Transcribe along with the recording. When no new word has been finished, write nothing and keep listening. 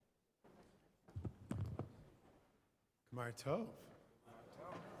Martov.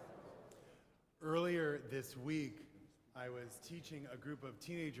 Earlier this week, I was teaching a group of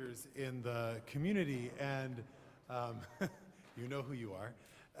teenagers in the community, and you know who you are.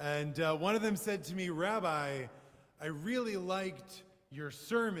 And one of them said to me, "Rabbi, I really liked your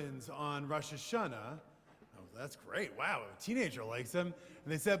sermons on Rosh Hashanah." Oh, that's great. Wow, a teenager likes them.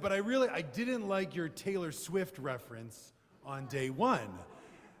 And they said, "But I didn't like your Taylor Swift reference on day one."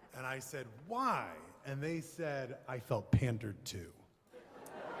 And I said, "Why?" And they said, "I felt pandered to."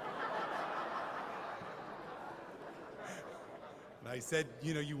 And I said,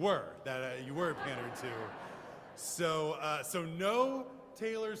 you were pandered to. So no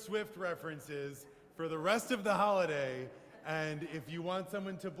Taylor Swift references for the rest of the holiday. And if you want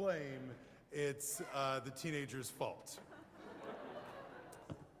someone to blame, it's the teenager's fault.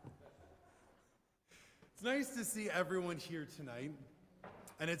 It's nice to see everyone here tonight.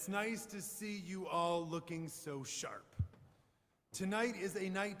 And it's nice to see you all looking so sharp. Tonight is a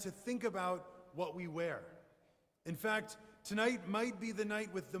night to think about what we wear. In fact, tonight might be the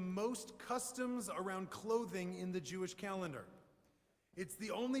night with the most customs around clothing in the Jewish calendar. It's the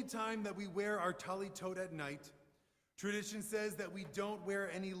only time that we wear our talitot at night. Tradition says that we don't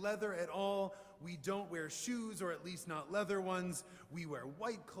wear any leather at all. We don't wear shoes, or at least not leather ones. We wear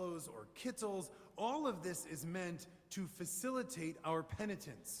white clothes or kittles. All of this is meant to facilitate our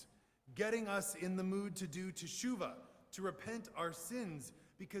penitence, getting us in the mood to do teshuvah, to repent our sins,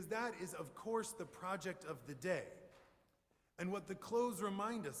 because that is, of course, the project of the day and what the clothes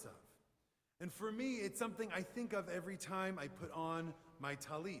remind us of. And for me, it's something I think of every time I put on my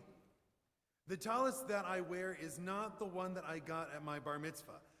talit. The talis that I wear is not the one that I got at my bar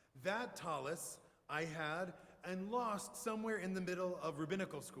mitzvah. That talis I had and lost somewhere in the middle of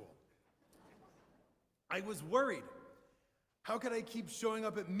rabbinical school. I was worried. How could I keep showing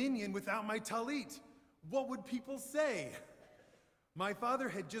up at Minyan without my talit? What would people say? My father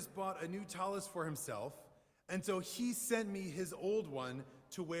had just bought a new talis for himself, and so he sent me his old one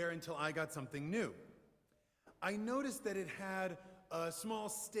to wear until I got something new. I noticed that it had a small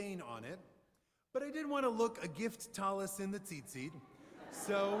stain on it, but I didn't want to look a gift talis in the tzitzit,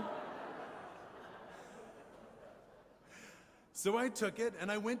 so I took it and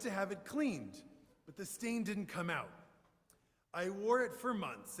I went to have it cleaned, but the stain didn't come out. I wore it for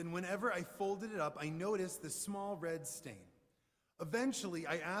months, and whenever I folded it up, I noticed the small red stain. Eventually,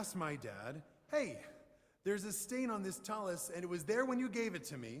 I asked my dad, "Hey, there's a stain on this talis, and it was there when you gave it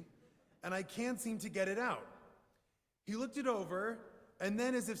to me, and I can't seem to get it out." He looked it over, and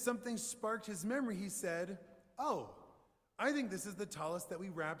then, as if something sparked his memory, he said, "Oh, I think this is the talis that we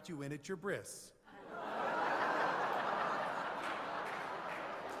wrapped you in at your bris."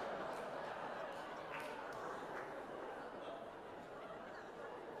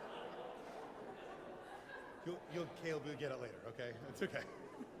 Caleb, you'll get it later, okay? It's okay.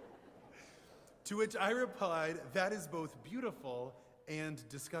 To which I replied, "That is both beautiful and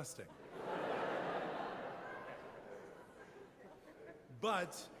disgusting."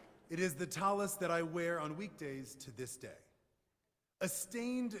 But it is the talis that I wear on weekdays to this day. A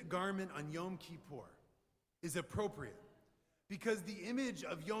stained garment on Yom Kippur is appropriate because the image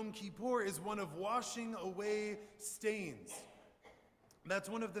of Yom Kippur is one of washing away stains. That's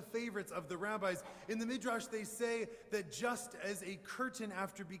one of the favorites of the rabbis. In the Midrash, they say that just as a curtain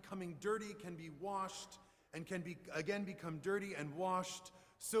after becoming dirty can be washed and can again become dirty and washed,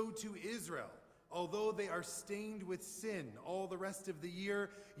 so too Israel. Although they are stained with sin all the rest of the year,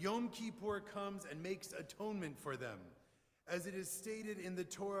 Yom Kippur comes and makes atonement for them. As it is stated in the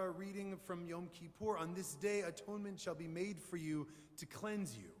Torah reading from Yom Kippur, "On this day atonement shall be made for you to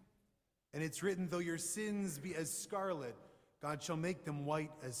cleanse you." And it's written, "Though your sins be as scarlet, God shall make them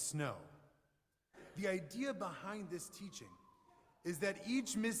white as snow." The idea behind this teaching is that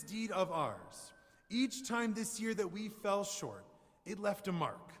each misdeed of ours, each time this year that we fell short, it left a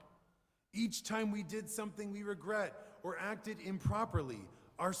mark. Each time we did something we regret or acted improperly,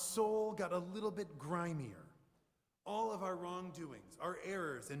 our soul got a little bit grimier. All of our wrongdoings, our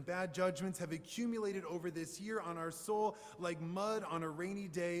errors, and bad judgments have accumulated over this year on our soul like mud on a rainy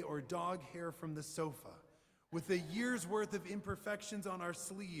day or dog hair from the sofa. With a year's worth of imperfections on our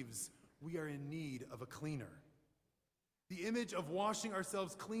sleeves, we are in need of a cleaner. The image of washing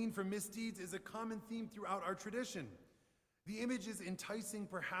ourselves clean from misdeeds is a common theme throughout our tradition. The image is enticing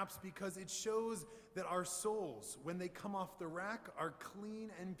perhaps because it shows that our souls, when they come off the rack, are clean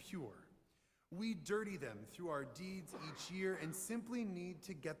and pure. We dirty them through our deeds each year and simply need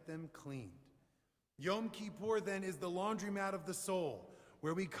to get them cleaned. Yom Kippur then is the laundromat of the soul,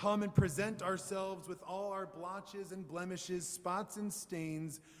 where we come and present ourselves with all our blotches and blemishes, spots and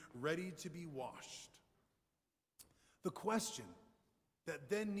stains, ready to be washed. The question that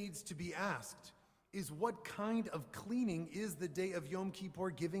then needs to be asked is, what kind of cleaning is the day of Yom Kippur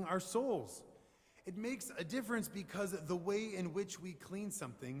giving our souls? It makes a difference because the way in which we clean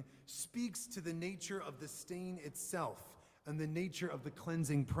something speaks to the nature of the stain itself and the nature of the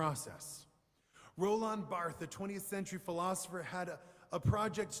cleansing process. Roland Barthes, the 20th century philosopher, had a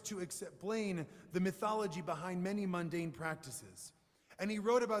project to explain the mythology behind many mundane practices. And he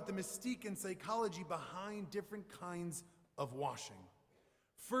wrote about the mystique and psychology behind different kinds of washing.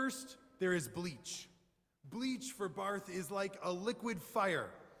 First, there is bleach. Bleach for Barthes is like a liquid fire,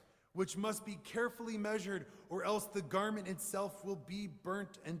 which must be carefully measured or else the garment itself will be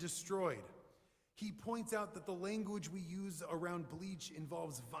burnt and destroyed. He points out that the language we use around bleach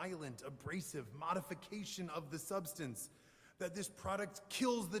involves violent, abrasive modification of the substance, that this product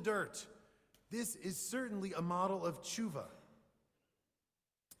kills the dirt. This is certainly a model of tshuva.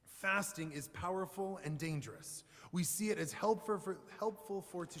 Fasting is powerful and dangerous. We see it as helpful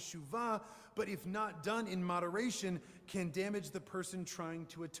for teshuvah, but if not done in moderation, can damage the person trying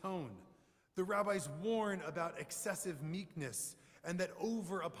to atone. The rabbis warn about excessive meekness and that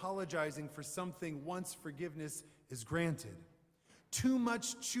over-apologizing for something once forgiveness is granted. Too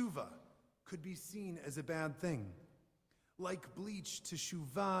much tshuva could be seen as a bad thing. Like bleach,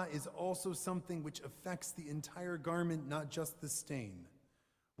 teshuvah is also something which affects the entire garment, not just the stain.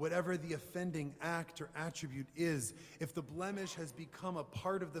 Whatever the offending act or attribute is, if the blemish has become a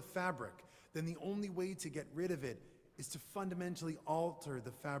part of the fabric, then the only way to get rid of it is to fundamentally alter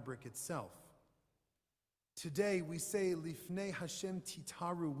the fabric itself. Today we say, Lifnei Hashem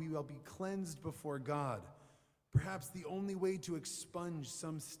titaru, we will be cleansed before God. Perhaps the only way to expunge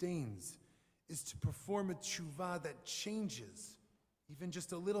some stains is to perform a tshuva that changes, even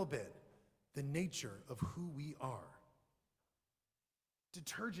just a little bit, the nature of who we are.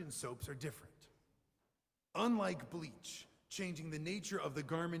 Detergent soaps are different. Unlike bleach, changing the nature of the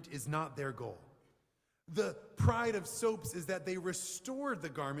garment is not their goal. The pride of soaps is that they restore the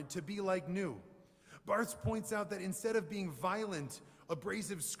garment to be like new. Barthes points out that instead of being violent,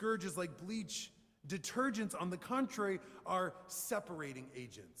 abrasive scourges like bleach, detergents, on the contrary, are separating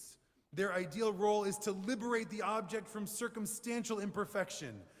agents. Their ideal role is to liberate the object from circumstantial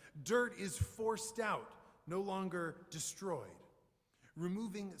imperfection. Dirt is forced out, no longer destroyed.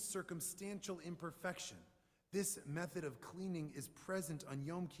 Removing circumstantial imperfection. This method of cleaning is present on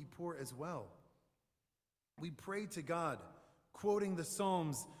Yom Kippur as well. We pray to God, quoting the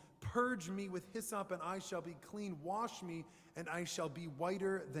Psalms, "Purge me with hyssop and I shall be clean. Wash me and I shall be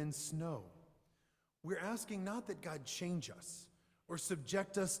whiter than snow." We're asking not that God change us or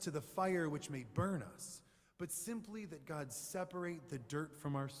subject us to the fire which may burn us, but simply that God separate the dirt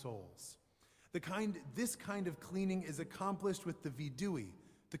from our souls. This kind of cleaning is accomplished with the vidui,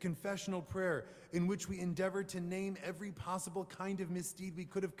 the confessional prayer, in which we endeavor to name every possible kind of misdeed we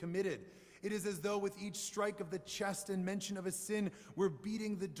could have committed. It is as though with each strike of the chest and mention of a sin, we're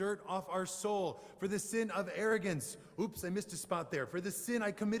beating the dirt off our soul. For the sin of arrogance, oops, I missed a spot there. For the sin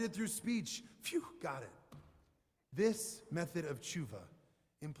I committed through speech, phew, got it. This method of tshuva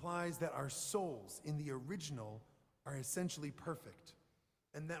implies that our souls in the original are essentially perfect,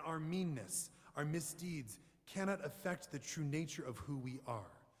 and that our meanness, our misdeeds, cannot affect the true nature of who we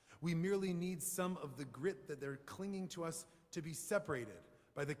are. We merely need some of the grit that they're clinging to us to be separated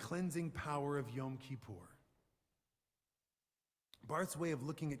by the cleansing power of Yom Kippur. Barth's way of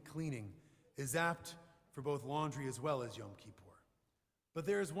looking at cleaning is apt for both laundry as well as Yom Kippur. But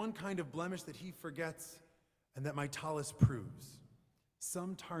there is one kind of blemish that he forgets and that my tallis proves.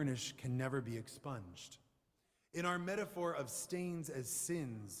 Some tarnish can never be expunged. In our metaphor of stains as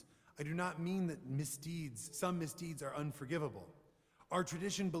sins, I do not mean that some misdeeds are unforgivable. Our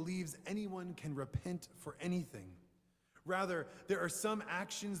tradition believes anyone can repent for anything. Rather, there are some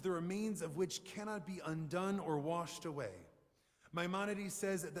actions, the remains of which cannot be undone or washed away. Maimonides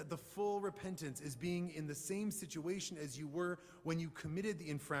says that the full repentance is being in the same situation as you were when you committed the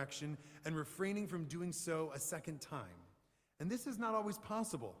infraction and refraining from doing so a second time. And this is not always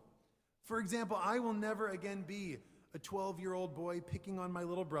possible. For example, I will never again be a 12-year-old boy picking on my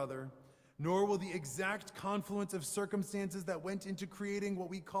little brother, nor will the exact confluence of circumstances that went into creating what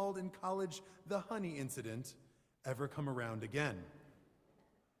we called in college the honey incident ever come around again.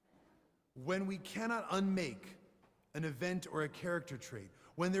 When we cannot unmake an event or a character trait,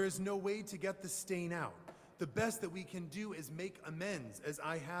 when there is no way to get the stain out, the best that we can do is make amends, as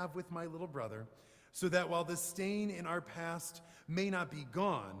I have with my little brother, so that while the stain in our past may not be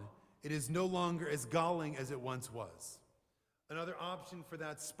gone, it is no longer as galling as it once was. Another option for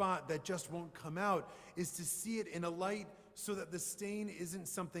that spot that just won't come out is to see it in a light so that the stain isn't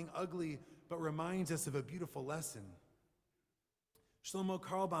something ugly, but reminds us of a beautiful lesson. Shlomo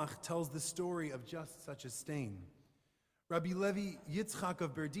Carlebach tells the story of just such a stain. Rabbi Levi Yitzchak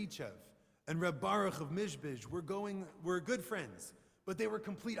of Berdichev and Reb Baruch of Mizhbizh were good friends, but they were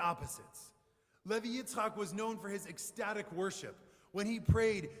complete opposites. Levi Yitzchak was known for his ecstatic worship. When he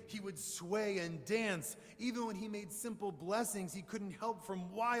prayed, he would sway and dance. Even when he made simple blessings, he couldn't help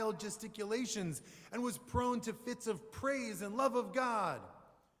from wild gesticulations and was prone to fits of praise and love of God.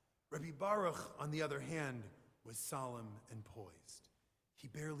 Rabbi Baruch, on the other hand, was solemn and poised. He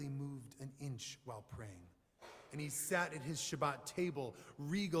barely moved an inch while praying, and he sat at his Shabbat table,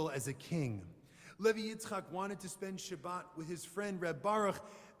 regal as a king. Levi Yitzchak wanted to spend Shabbat with his friend Reb Baruch,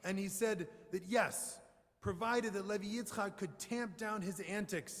 and he said that yes, provided that Levi Yitzchak could tamp down his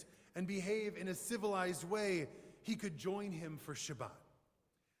antics and behave in a civilized way, he could join him for Shabbat.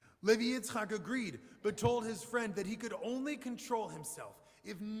 Levi Yitzchak agreed, but told his friend that he could only control himself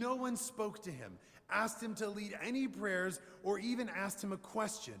if no one spoke to him, asked him to lead any prayers, or even asked him a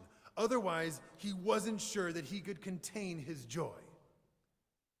question. Otherwise, he wasn't sure that he could contain his joy.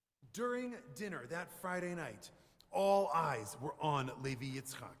 During dinner that Friday night, all eyes were on Levi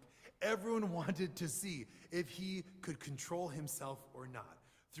Yitzchak. Everyone wanted to see if he could control himself or not.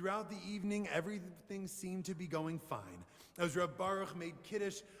 Throughout the evening, everything seemed to be going fine. As Reb Baruch made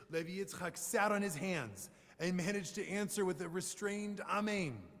Kiddush, Levi Yitzchak sat on his hands and managed to answer with a restrained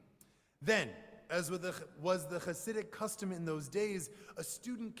Amen. Then, as was the Hasidic custom in those days, a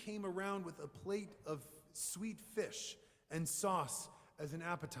student came around with a plate of sweet fish and sauce as an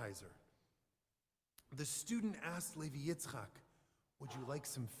appetizer. The student asked Levi Yitzchak, "Would you like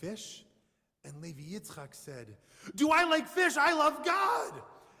some fish?" And Levi Yitzchak said, "Do I like fish? I love God!"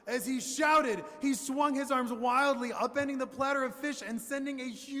 As he shouted, he swung his arms wildly, upending the platter of fish and sending a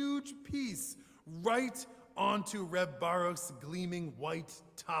huge piece right onto Reb Baruch's gleaming white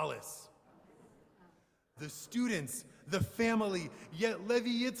tallis. The students, the family, yet Levi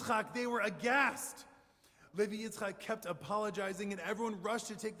Yitzchak, they were aghast. Levi Yitzchak kept apologizing, and everyone rushed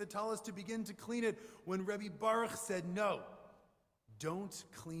to take the tallis to begin to clean it when Rabbi Baruch said, "No, don't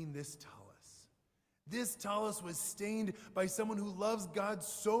clean this tallis. This tallis was stained by someone who loves God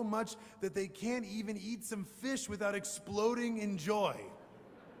so much that they can't even eat some fish without exploding in joy.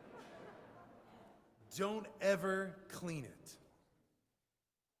 Don't ever clean it."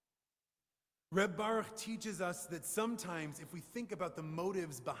 Reb Baruch teaches us that sometimes if we think about the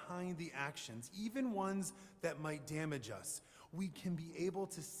motives behind the actions, even ones that might damage us, we can be able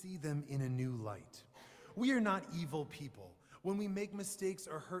to see them in a new light. We are not evil people. When we make mistakes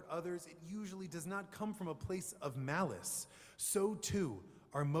or hurt others, it usually does not come from a place of malice. So too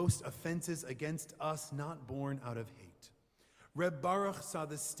are most offenses against us not born out of hate. Reb Baruch saw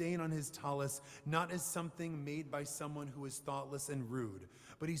the stain on his tallis not as something made by someone who is thoughtless and rude,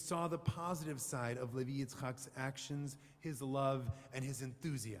 but he saw the positive side of Levi Yitzchak's actions, his love, and his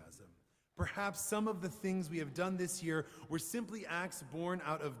enthusiasm. Perhaps some of the things we have done this year were simply acts born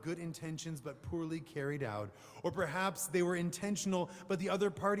out of good intentions but poorly carried out. Or perhaps they were intentional, but the other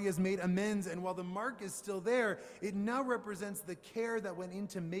party has made amends, and while the mark is still there, it now represents the care that went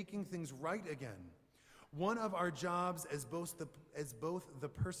into making things right again. One of our jobs as both the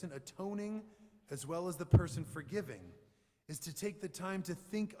person atoning as well as the person forgiving is to take the time to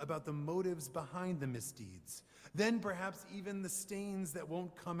think about the motives behind the misdeeds. Then perhaps even the stains that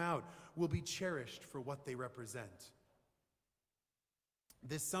won't come out will be cherished for what they represent.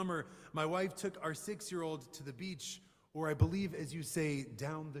 This summer, my wife took our 6-year-old to the beach, or I believe, as you say,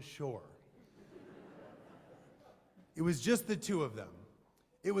 down the shore. It was just the two of them.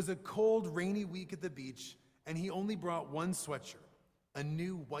 It was a cold, rainy week at the beach, and he only brought one sweatshirt, a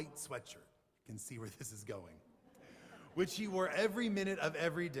new white sweatshirt. You can see where this is going, which he wore every minute of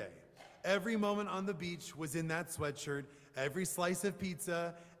every day. Every moment on the beach was in that sweatshirt. Every slice of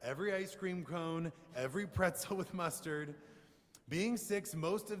pizza, every ice cream cone, every pretzel with mustard. Being 6,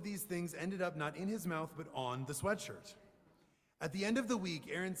 most of these things ended up not in his mouth, but on the sweatshirt. At the end of the week,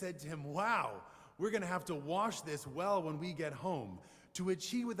 Aaron said to him, "Wow, we're going to have to wash this well when we get home." To which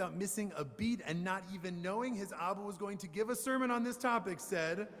he, without missing a beat and not even knowing his Abba was going to give a sermon on this topic,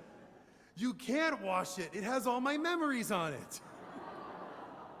 said, "You can't wash it. It has all my memories on it."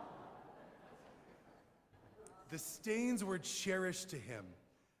 The stains were cherished to him.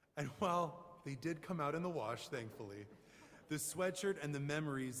 And while they did come out in the wash, thankfully, the sweatshirt and the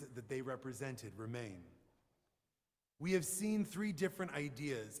memories that they represented remain. We have seen 3 different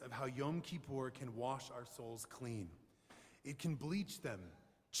ideas of how Yom Kippur can wash our souls clean. It can bleach them,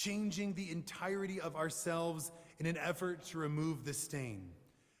 changing the entirety of ourselves in an effort to remove the stain.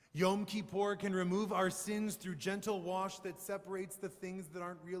 Yom Kippur can remove our sins through gentle wash that separates the things that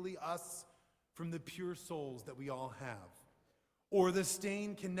aren't really us from the pure souls that we all have. or the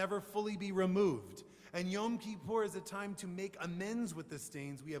stain can never fully be removed. And Yom Kippur is a time to make amends with the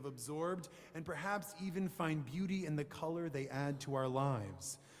stains we have absorbed and perhaps even find beauty in the color they add to our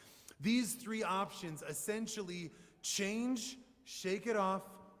lives. These three options, essentially change, shake it off,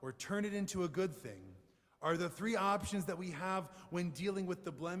 or turn it into a good thing, are the three options that we have when dealing with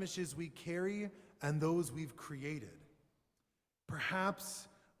the blemishes we carry and those we've created. Perhaps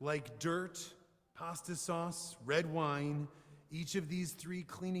like dirt, pasta sauce, red wine, each of these three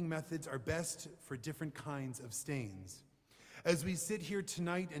cleaning methods are best for different kinds of stains. As we sit here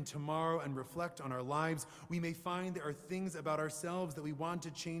tonight and tomorrow and reflect on our lives, we may find there are things about ourselves that we want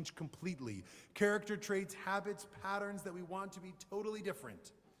to change completely. Character traits, habits, patterns that we want to be totally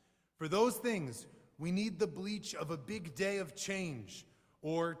different. For those things, we need the bleach of a big day of change,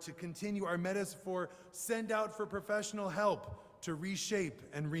 or to continue our metaphor, send out for professional help to reshape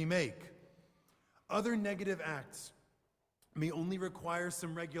and remake. Other negative acts may only require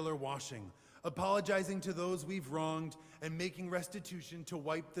some regular washing, apologizing to those we've wronged, and making restitution to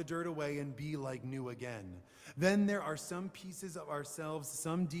wipe the dirt away and be like new again. Then there are some pieces of ourselves,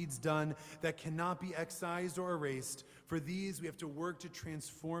 some deeds done that cannot be excised or erased. For these, we have to work to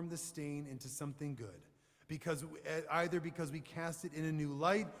transform the stain into something good, either because we cast it in a new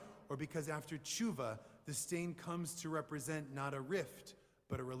light, or because after tshuva, the stain comes to represent not a rift,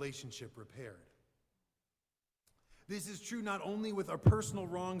 but a relationship repaired. This is true not only with our personal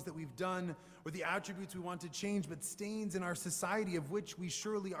wrongs that we've done or the attributes we want to change, but stains in our society of which we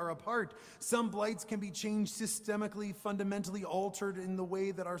surely are a part. Some blights can be changed systemically, fundamentally altered in the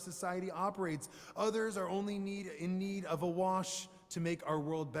way that our society operates. Others are only in need of a wash to make our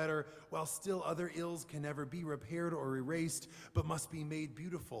world better, while still other ills can never be repaired or erased, but must be made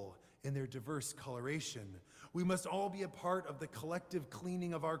beautiful in their diverse coloration. We must all be a part of the collective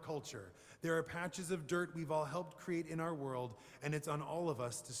cleaning of our culture. There are patches of dirt we've all helped create in our world, and it's on all of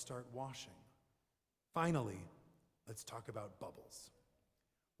us to start washing. Finally, let's talk about bubbles.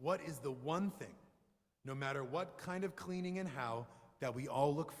 What is the one thing, no matter what kind of cleaning and how, that we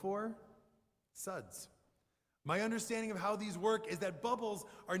all look for? Suds. My understanding of how these work is that bubbles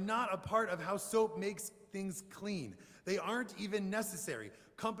are not a part of how soap makes things clean. They aren't even necessary.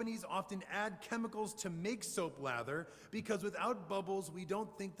 Companies often add chemicals to make soap lather because without bubbles, we don't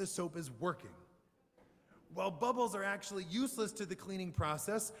think the soap is working. While bubbles are actually useless to the cleaning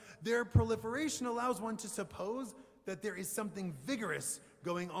process, their proliferation allows one to suppose that there is something vigorous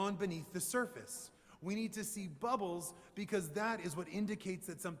going on beneath the surface. We need to see bubbles because that is what indicates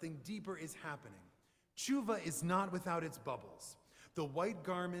that something deeper is happening. Tshuva is not without its bubbles. The white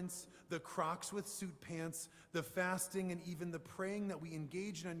garments, the Crocs with suit pants, the fasting, and even the praying that we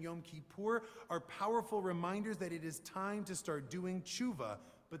engage in on Yom Kippur are powerful reminders that it is time to start doing tshuva,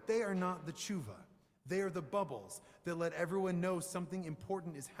 but they are not the tshuva. They are the bubbles that let everyone know something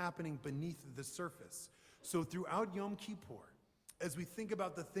important is happening beneath the surface. So throughout Yom Kippur, as we think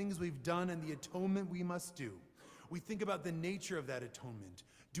about the things we've done and the atonement we must do, we think about the nature of that atonement.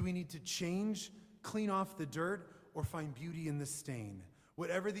 Do we need to change, clean off the dirt, or find beauty in the stain?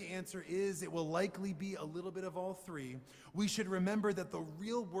 Whatever the answer is, it will likely be a little bit of all three. We should remember that the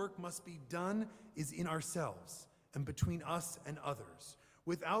real work must be done is in ourselves and between us and others.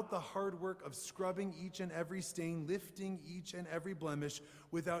 Without the hard work of scrubbing each and every stain, lifting each and every blemish,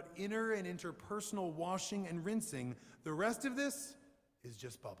 without inner and interpersonal washing and rinsing, the rest of this is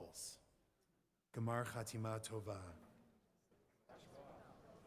just bubbles. Gemar Chatima Tova.